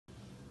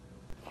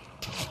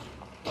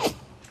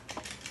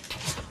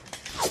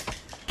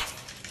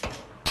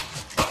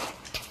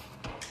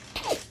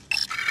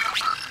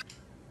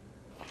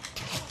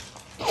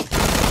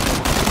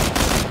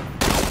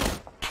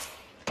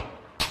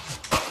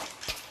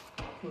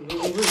Game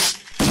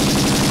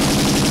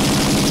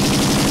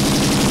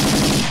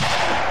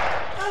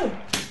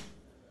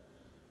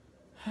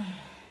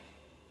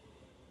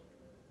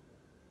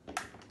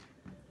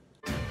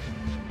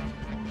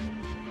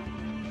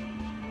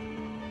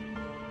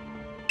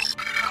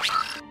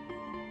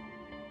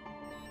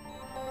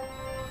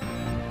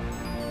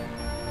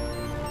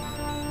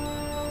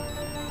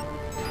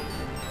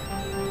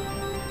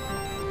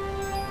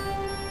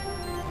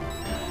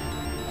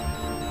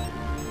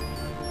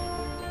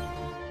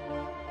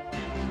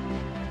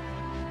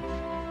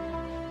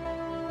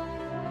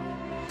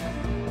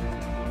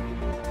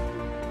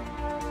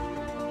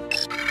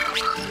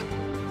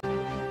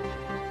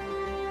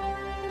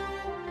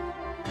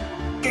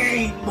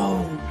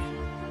mode.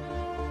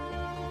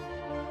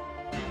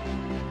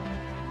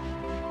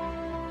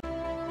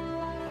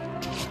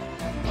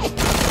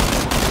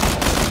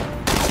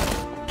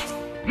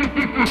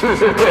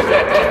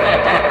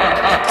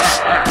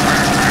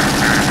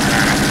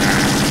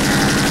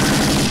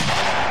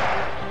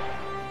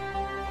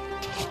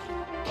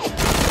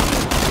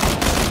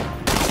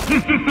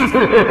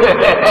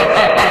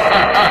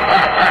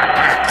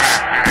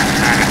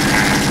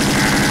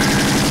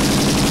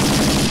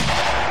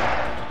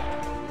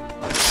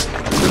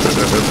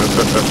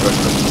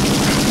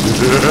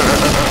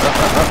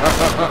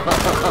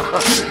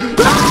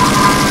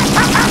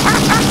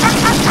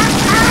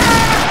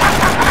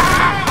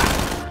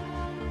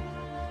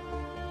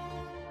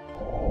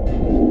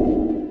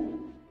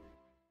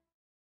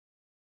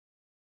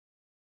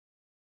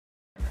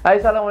 Hai,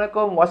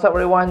 Assalamualaikum, what's up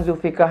everyone,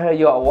 Zulfikar here,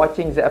 you are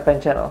watching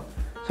ZFN channel.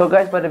 So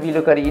guys, pada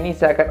video kali ini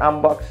saya akan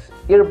unbox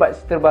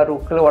earbuds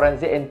terbaru keluaran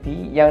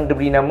ZNT yang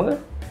diberi nama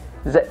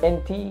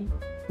ZNT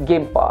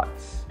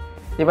Gamepods.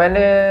 Di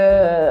mana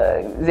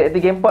ZNT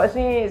Gamepods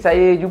ni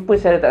saya jumpa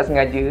secara tak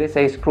sengaja,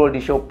 saya scroll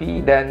di Shopee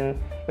dan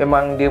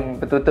memang dia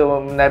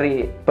betul-betul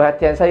menarik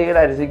perhatian saya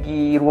lah. Dari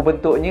segi rupa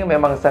bentuknya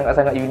memang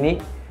sangat-sangat unik,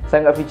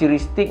 sangat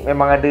futuristik,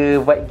 memang ada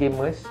vibe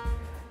gamers.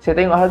 Saya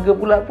tengok harga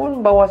pula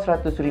pun bawah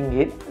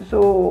RM100. So,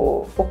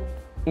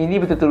 ini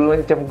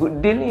betul-betul macam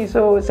good deal ni.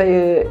 So,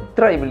 saya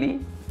try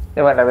beli.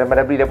 Memang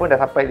dah beli dah pun, dah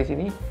sampai di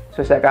sini.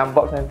 So, saya akan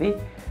unbox nanti.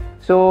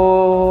 So,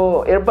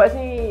 earbuds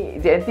ni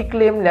ZNT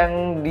claim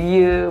yang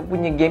dia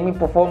punya gaming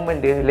performance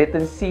dia,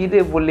 latency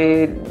dia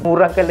boleh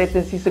mengurangkan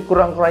latency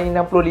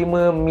sekurang-kurangnya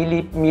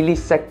 65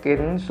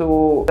 millisecond.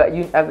 So,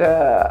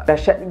 agak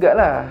dahsyat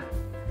jugalah.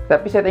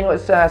 Tapi saya tengok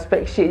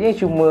spec sheetnya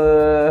cuma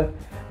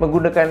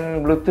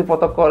menggunakan Bluetooth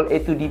protokol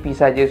A2DP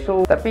saja.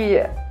 So,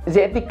 tapi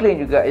ZNT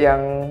claim juga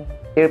yang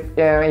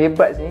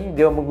earbuds ni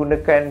dia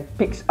menggunakan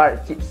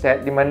PixArt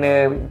chipset, di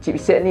mana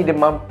chipset ni dia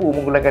mampu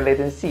menggunakan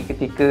latency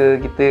ketika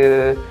kita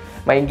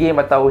main game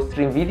atau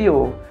stream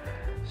video.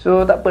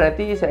 So, tak apa,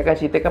 nanti saya akan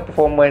ceritakan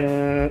performance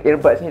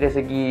earbuds ni dari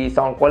segi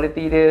sound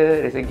quality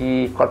dia, dari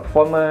segi call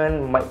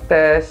performance, mic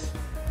test,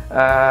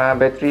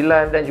 battery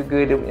life dan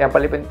juga dia, yang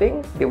paling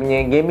penting dia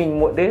punya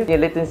gaming mode dia,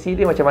 latency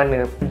dia macam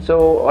mana.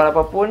 So,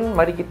 walaupun pun,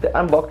 mari kita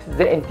unbox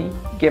ZNT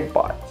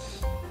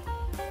Gamepods.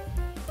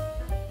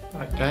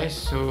 Alright guys,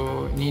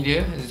 so ni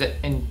dia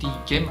ZNT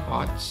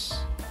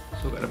Gamepods.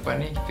 So kat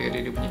depan ni kita ada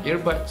dia punya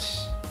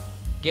earbuds,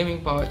 gaming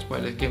pouch,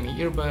 wireless gaming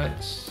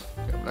earbuds.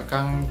 Kat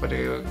belakang,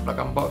 pada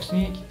belakang box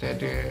ni kita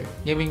ada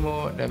gaming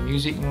mode dan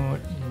music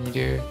mode. Ini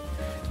dia.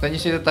 Tanya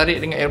saya tertarik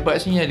dengan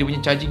earbuds ni, dia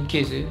punya charging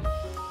case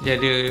dia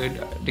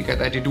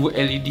kata ada dua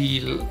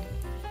LED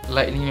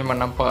light ni, memang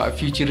nampak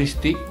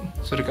futuristic.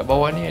 So dekat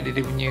bawah ni ada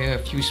dia punya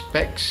few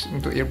specs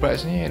untuk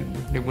earbuds ni.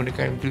 Dia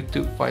menggunakan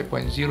Bluetooth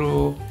 5.0,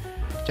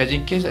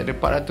 charging case ada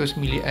 400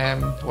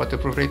 mAh,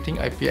 waterproof rating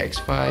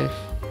IPX5,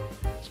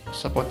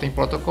 supporting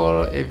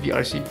protocol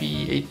AVRCP,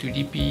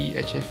 A2DP,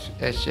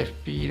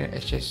 HFP dan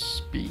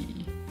HSP.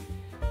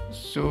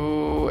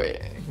 So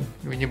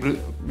dia punya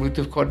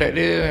Bluetooth codec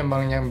dia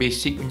memang yang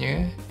basic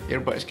punya.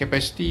 Earbuds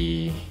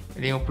capacity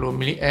 50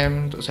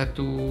 mAh untuk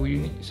satu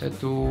unit,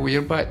 satu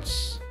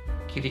earbuds.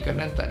 Kiri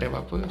kanan tak ada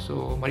apa-apa.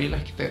 So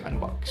marilah kita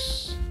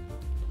unbox.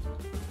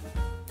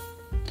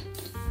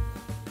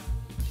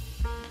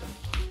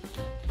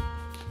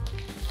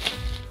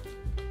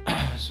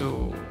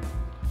 So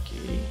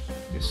okay,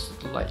 this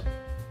light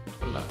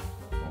pula.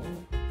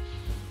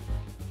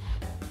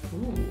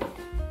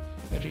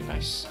 Very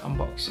nice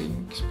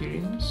unboxing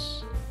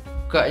experience.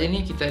 Buka je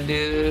ni kita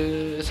ada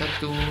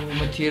satu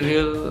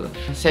material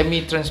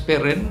semi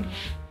transparent.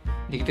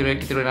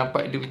 Jadi kita boleh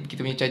nampak kita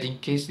punya charging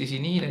case di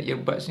sini dan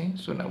earbuds ni.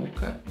 So nak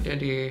buka dia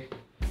ada,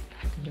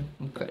 kita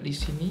buka di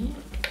sini.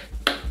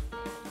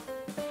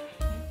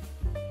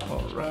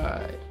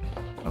 Alright.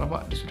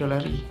 Alamak, dia sudah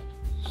lari.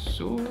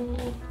 So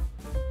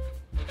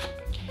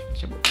okay,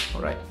 cabut.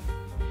 Alright.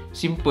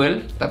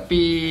 Simple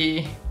tapi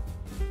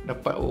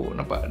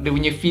nampak dia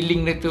punya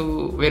feeling dia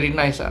tu very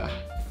nice lah.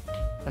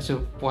 Rasa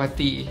puas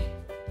hati.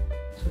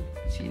 So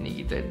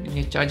sini kita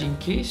punya charging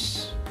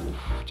case.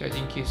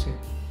 Charging case dia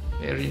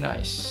very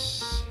nice.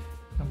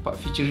 Nampak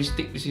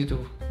futuristic di situ.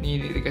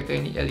 Ni dia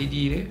kata ni LED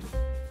dia.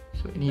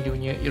 So ini dia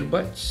punya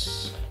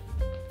earbuds.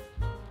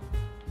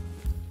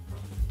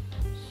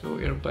 So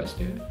earbuds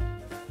dia.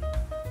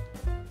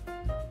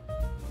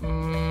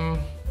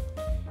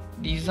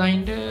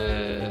 design dia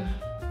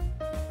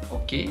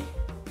okay,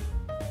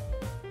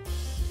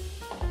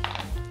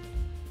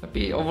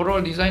 tapi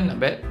overall design not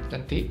bad,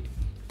 cantik.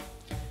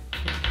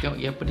 Tengok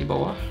apa di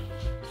bawah.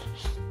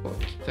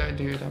 Kita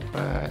ada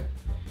dapat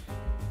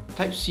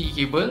Type-C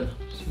cable,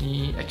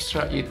 sini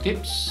extra ear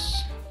tips,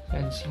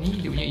 dan sini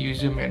dia punya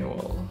user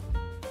manual.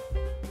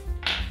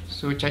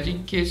 So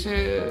charging case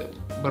dia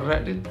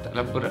berat dia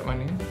taklah berat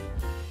mana.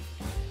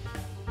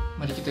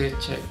 Mari kita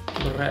check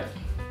berat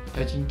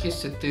charging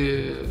case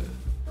serta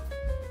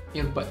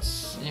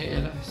earbuds nya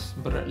ialah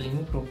berat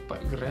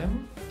 54 gram.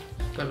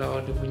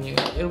 Kalau dia punya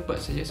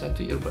earbuds saja,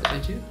 satu earbuds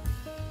saja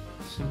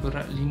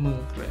seberat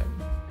 5 gram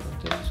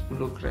atau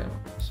 10 gram,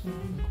 so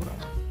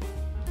kurang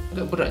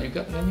agak berat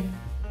juga sebenarnya.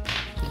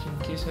 Charging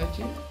case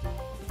saja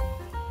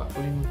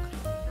 45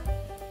 gram.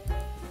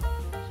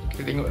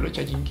 Kita tengok dulu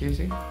charging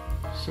case dia.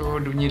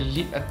 So dia punya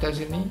lid atas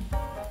ni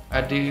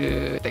ada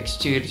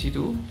texture di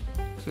situ.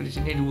 So di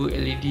sini dua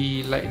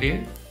LED light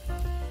dia.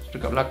 So,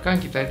 dekat belakang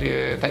kita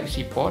ada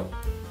Type-C port.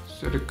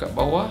 So dekat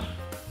bawah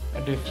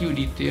ada few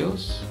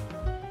details,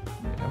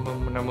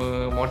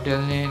 nama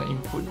modelnya,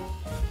 input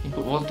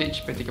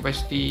voltage, battery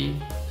capacity.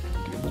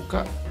 Kita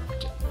buka.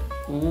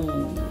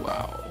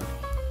 Wow,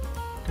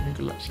 kena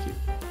gelap sikit.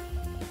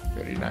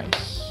 Very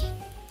nice.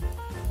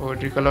 Oh,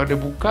 dia kalau dia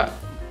buka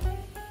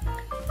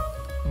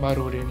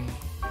baru dia ni.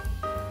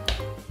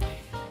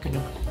 Kena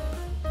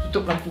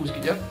tutup lampu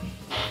sekejap.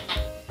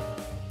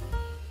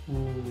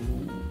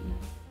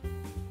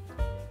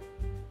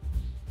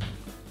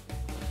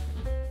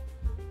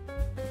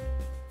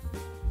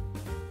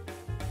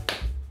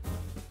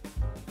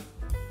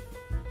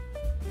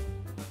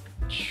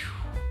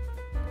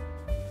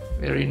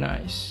 Very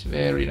nice,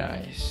 very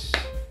nice.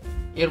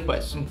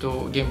 Earbuds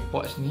untuk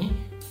Gamepods ni.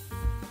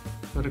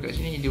 So dekat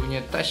sini dia punya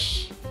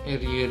touch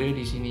area dia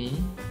di sini.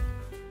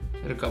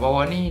 Dekat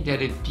bawah ni dia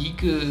ada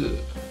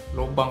 3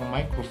 lubang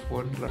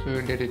mikrofon. So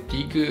dia ada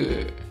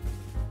 3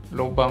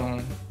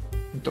 lubang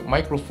untuk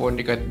mikrofon.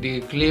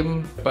 Dia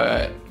claim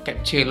dapat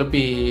capture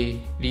lebih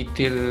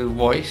detail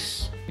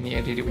voice. Ini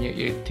ada dia punya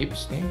ear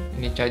tips ni.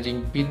 Ini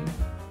charging pin.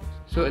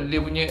 So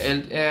dia punya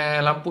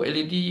lampu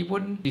LED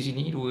pun di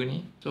sini, 2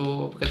 ni.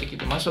 So kata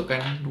kita masukkan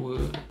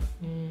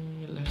 2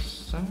 ni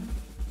lasang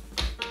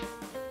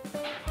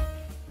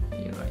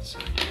ni right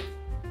side.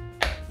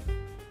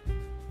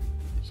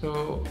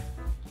 So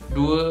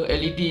 2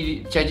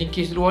 LED charging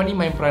case luar ni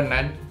main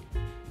peranan.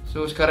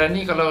 So sekarang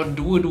ni kalau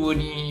dua-dua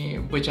ni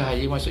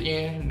bercahaya,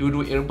 maksudnya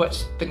dua-dua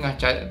earbuds tengah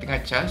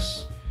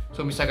charge.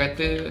 So misal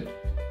kata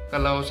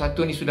kalau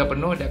satu ni sudah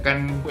penuh, dia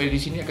akan LED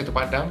sini akan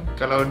terpadam.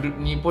 Kalau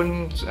ni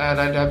pun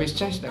dah habis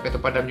charge, dia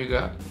akan terpadam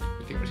juga.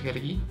 Kita tengok sekali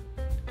lagi.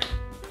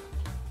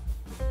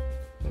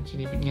 Dan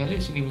sini menyala,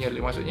 sini menyala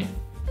maksudnya.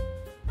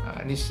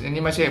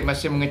 Ini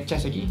masih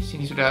mengecas lagi.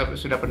 Sini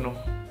sudah penuh.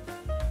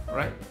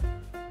 Alright.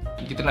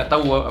 Kita nak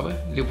tahu apa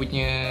dia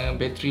punya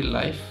battery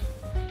life.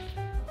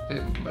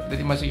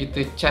 Jadi masa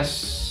kita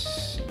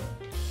charging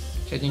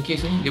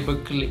case ni, dia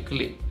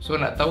berkelip-kelip. So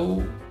nak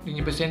tahu dia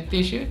punya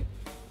percentage dia.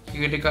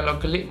 Jika dia kalau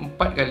kelip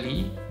 4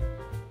 kali,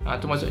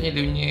 tu maksudnya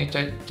dia punya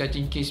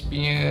charging case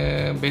punya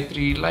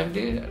battery life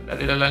dia ada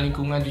dalam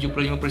lingkungan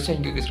 75%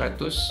 hingga ke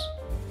 100.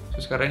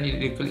 So sekarang ni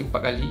dia kelip 4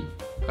 kali.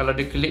 Kalau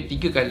dia kelip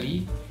 3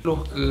 kali,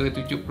 10 ke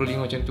 75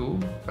 macam tu.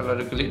 Kalau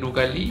dia kelip 2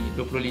 kali,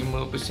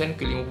 25%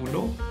 ke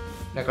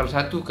 50. Dan kalau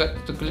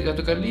kelip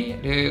satu kali,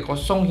 dia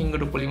kosong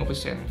hingga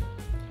 25%.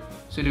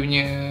 So dia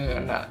punya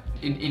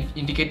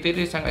indikator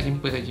dia sangat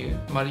simple saja.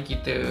 Mari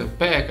kita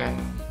pairkan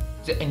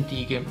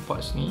ZNT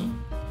Gamepods ni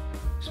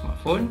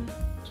smartphone.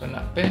 So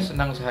nak pair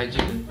senang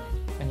sahaja,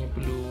 hanya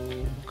perlu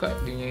buka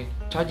dia punya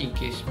charging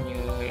case punya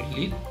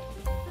lid.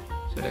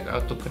 So dia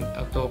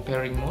auto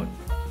pairing mode.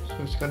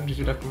 So sekarang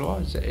dia sudah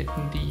keluar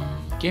ZNT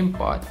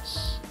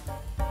Gamepods.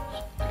 So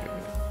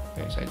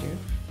pair saja.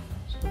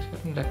 So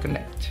sekarang dah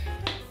connect.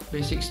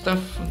 Basic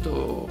stuff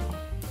untuk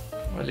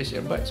wireless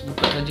earbuds,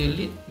 buka saja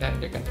lid dan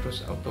dia akan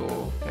terus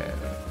auto pair.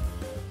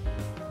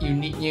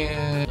 Uniknya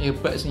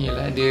earbuds ni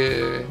lah,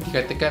 dia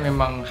dikatakan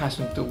memang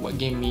khas untuk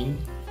buat gaming.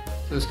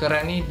 So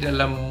sekarang ni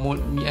dalam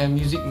mode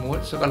music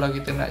mode. So kalau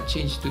kita nak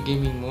change to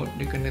gaming mode,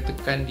 dia kena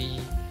tekan di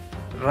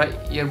right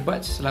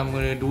earbuds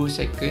selama 2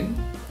 second.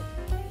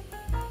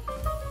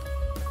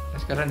 Dan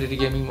sekarang dia di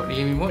gaming mode.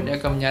 Di gaming mode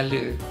dia akan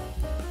menyala.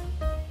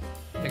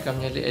 Dia akan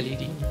menyala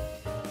LED ni.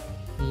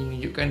 Ini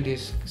menunjukkan dia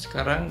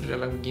sekarang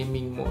dalam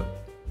gaming mode.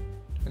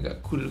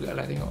 Agak cool juga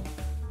lah tengok.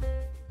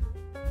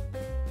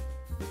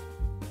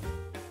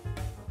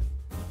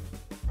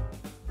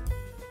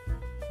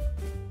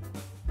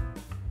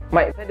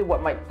 Mic, saya ada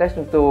buat mic test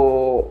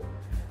untuk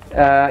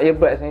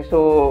earbuds ni.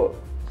 So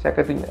saya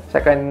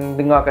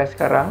akan dengarkan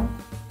sekarang.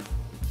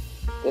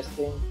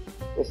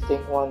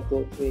 Testing 1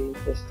 2 3,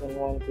 testing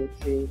 1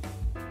 2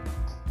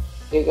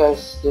 3. Hey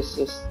guys,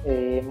 this is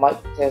a mic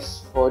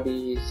test for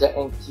the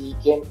ZNT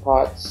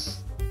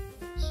Gamepods.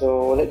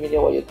 So let me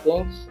know what you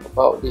think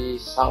about the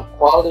sound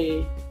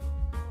quality.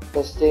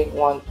 Testing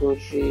 1 2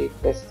 3,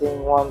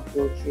 testing 1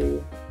 2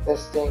 3,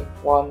 testing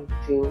 1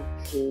 2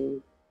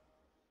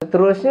 3.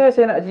 Seterusnya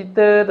saya nak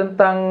cerita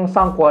tentang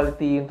sound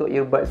quality untuk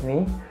earbuds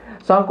ni.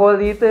 Sound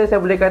quality tu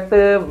saya boleh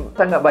kata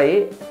sangat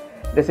baik.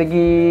 Dari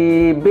segi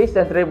bass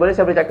dan treble,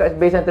 saya boleh cakap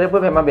bass dan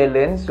treble memang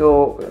balance.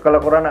 So kalau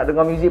korang nak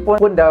dengar muzik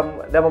pun dah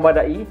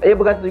memadai. Ia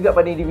bergantung juga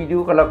pada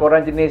individu. Kalau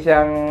korang jenis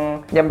yang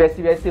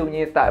biasa-biasa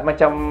punya, tak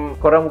macam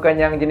korang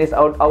bukan yang jenis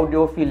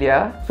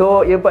audiophilia.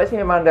 So earbuds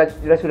ni memang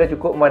sudah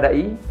cukup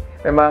memadai.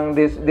 Memang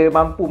dia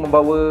mampu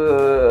membawa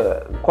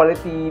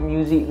quality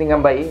music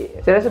dengan baik.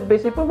 Saya rasa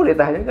bass pun boleh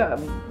tahan juga.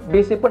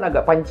 Bass pun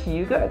agak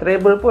punchy juga.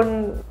 Treble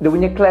pun dia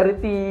punya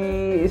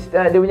clarity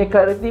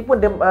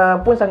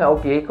pun sangat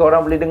okey.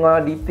 Korang boleh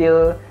dengar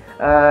detail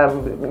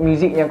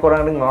music yang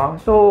korang dengar.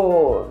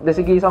 So dari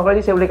segi sound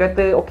quality saya boleh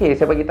kata okey,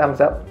 saya bagi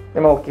thumbs up.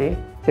 Memang okey,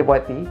 saya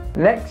puas hati.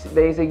 Next,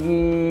 dari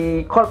segi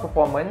call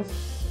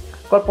performance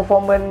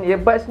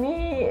earbuds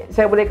ni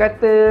saya boleh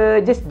kata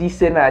just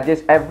decent lah,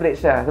 just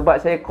average lah. Sebab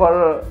saya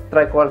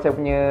try call saya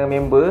punya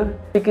member.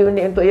 Speaker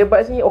unit untuk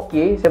earbuds ni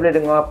okey, saya boleh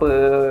dengar apa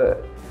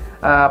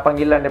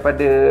panggilan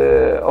daripada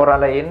orang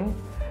lain.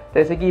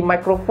 Dari segi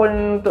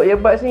mikrofon untuk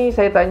earbuds ni,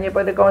 saya tanya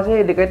pada kawan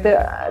saya, dia kata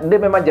dia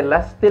memang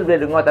jelas, still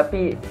boleh dengar,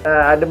 tapi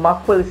ada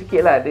muffle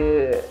sikit lah.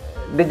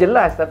 Dia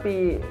jelas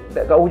tapi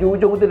kat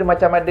ujung-ujung tu dia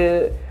macam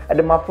ada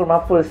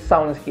muffle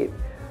sound sikit.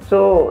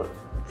 So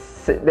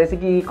dari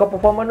segi core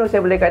performance tu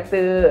saya boleh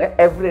kata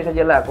average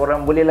sajalah,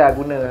 korang boleh lah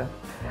guna.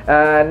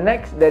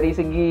 Next, dari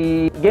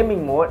segi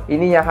gaming mode,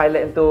 ini yang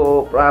highlight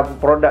untuk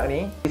produk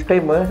ni.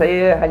 Disclaimer,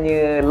 saya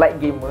hanya light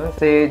gamer.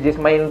 Saya just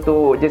main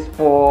untuk just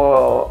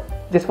for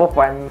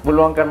fun,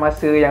 meluangkan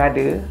masa yang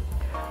ada.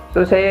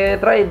 So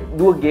saya try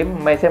 2 game,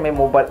 saya main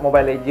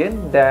Mobile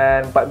Legend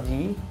dan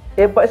PUBG.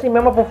 Earbuds ni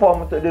memang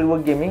perform untuk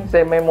dua game ni.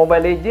 Saya main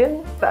Mobile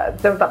Legend,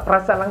 macam tak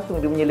perasan langsung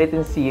dia punya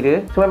latency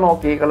dia. So memang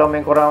okey kalau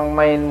korang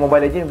main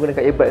Mobile Legend gunakan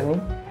earbuds ni.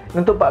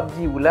 Untuk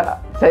PUBG pula,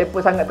 saya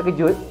pun sangat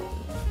terkejut.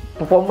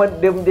 Performance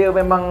dia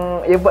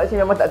memang, earbuds ni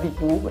memang tak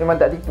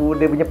tipu.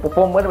 Dia punya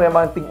performance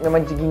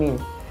memang segini.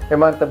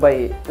 Memang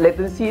terbaik.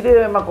 Latency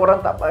dia memang korang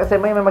saya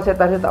main memang saya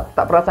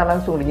tak perasan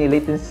langsung dia punya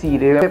latency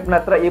dia. Saya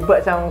pernah try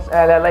earbuds yang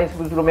lain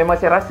sebelum, memang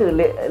saya rasa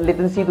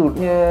latency tu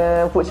punya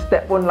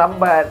footstep pun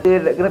lambat.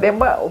 Dia kena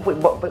tembak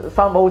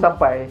sound baru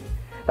sampai.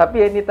 Tapi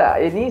yang ni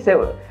tak. Yang ni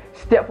saya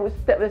setiap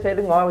footstep dia saya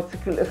dengar,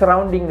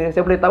 surrounding dia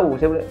saya boleh tahu.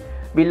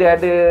 Bila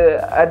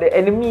ada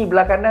enemy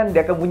belah kanan,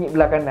 dia akan bunyi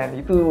belah kanan.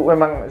 Itu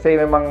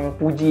saya memang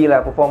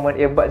pujilah performance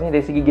earbuds ni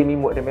dari segi gaming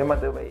mode dia memang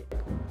terbaik.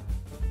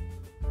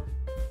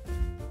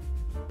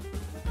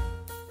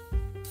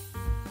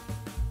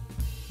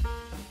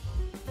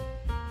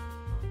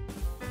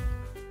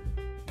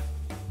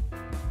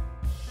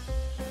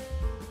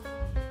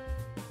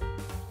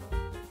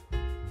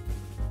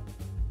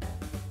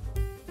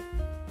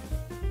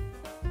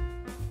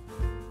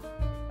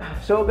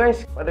 So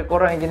guys, pada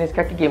korang yang jenis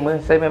kaki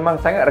gamer, saya memang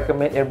sangat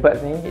recommend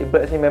earbuds ni.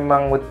 Earbuds ni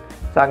memang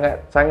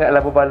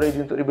sangatlah berbaloi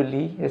untuk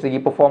dibeli. Dari segi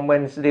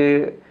performance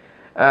dia,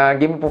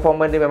 gaming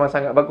performance dia memang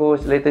sangat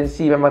bagus.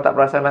 Latency memang tak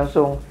perasan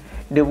langsung.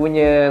 Dia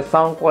punya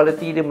sound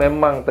quality dia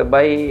memang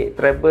terbaik.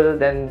 Treble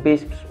dan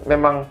bass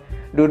memang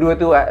dua-dua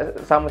tu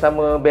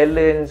sama-sama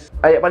balance.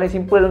 Ayat paling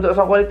simple untuk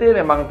sound quality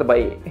memang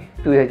terbaik.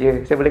 Itu saja,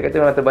 saya boleh kata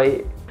memang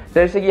terbaik.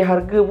 Dari segi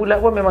harga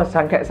pula pun memang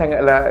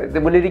sangat-sangatlah,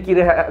 boleh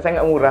dikira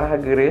sangat murah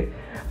harga dia.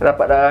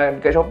 Dapat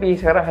dekat Shopee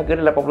sekarang harga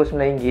dia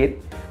RM89.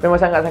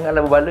 Memang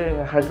sangat-sangatlah berbaloi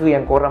dengan harga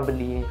yang korang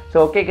beli.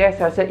 So okay guys,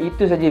 saya rasa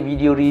itu saja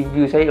video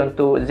review saya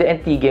untuk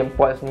ZNT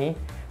Gamepods ni.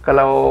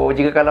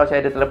 Jika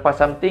saya ada terlepas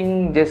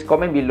something, just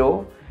comment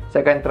below.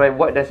 Saya akan try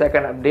buat dan saya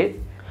akan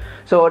update.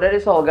 So that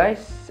is all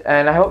guys,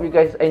 and I hope you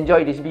guys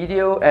enjoy this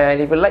video.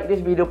 And if you like this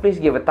video, please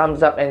give a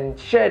thumbs up and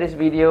share this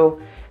video.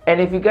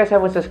 And if you guys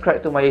haven't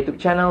subscribed to my YouTube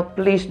channel,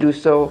 please do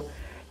so.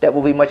 That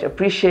will be much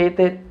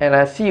appreciated. And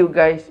I'll see you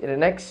guys in the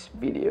next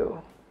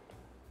video.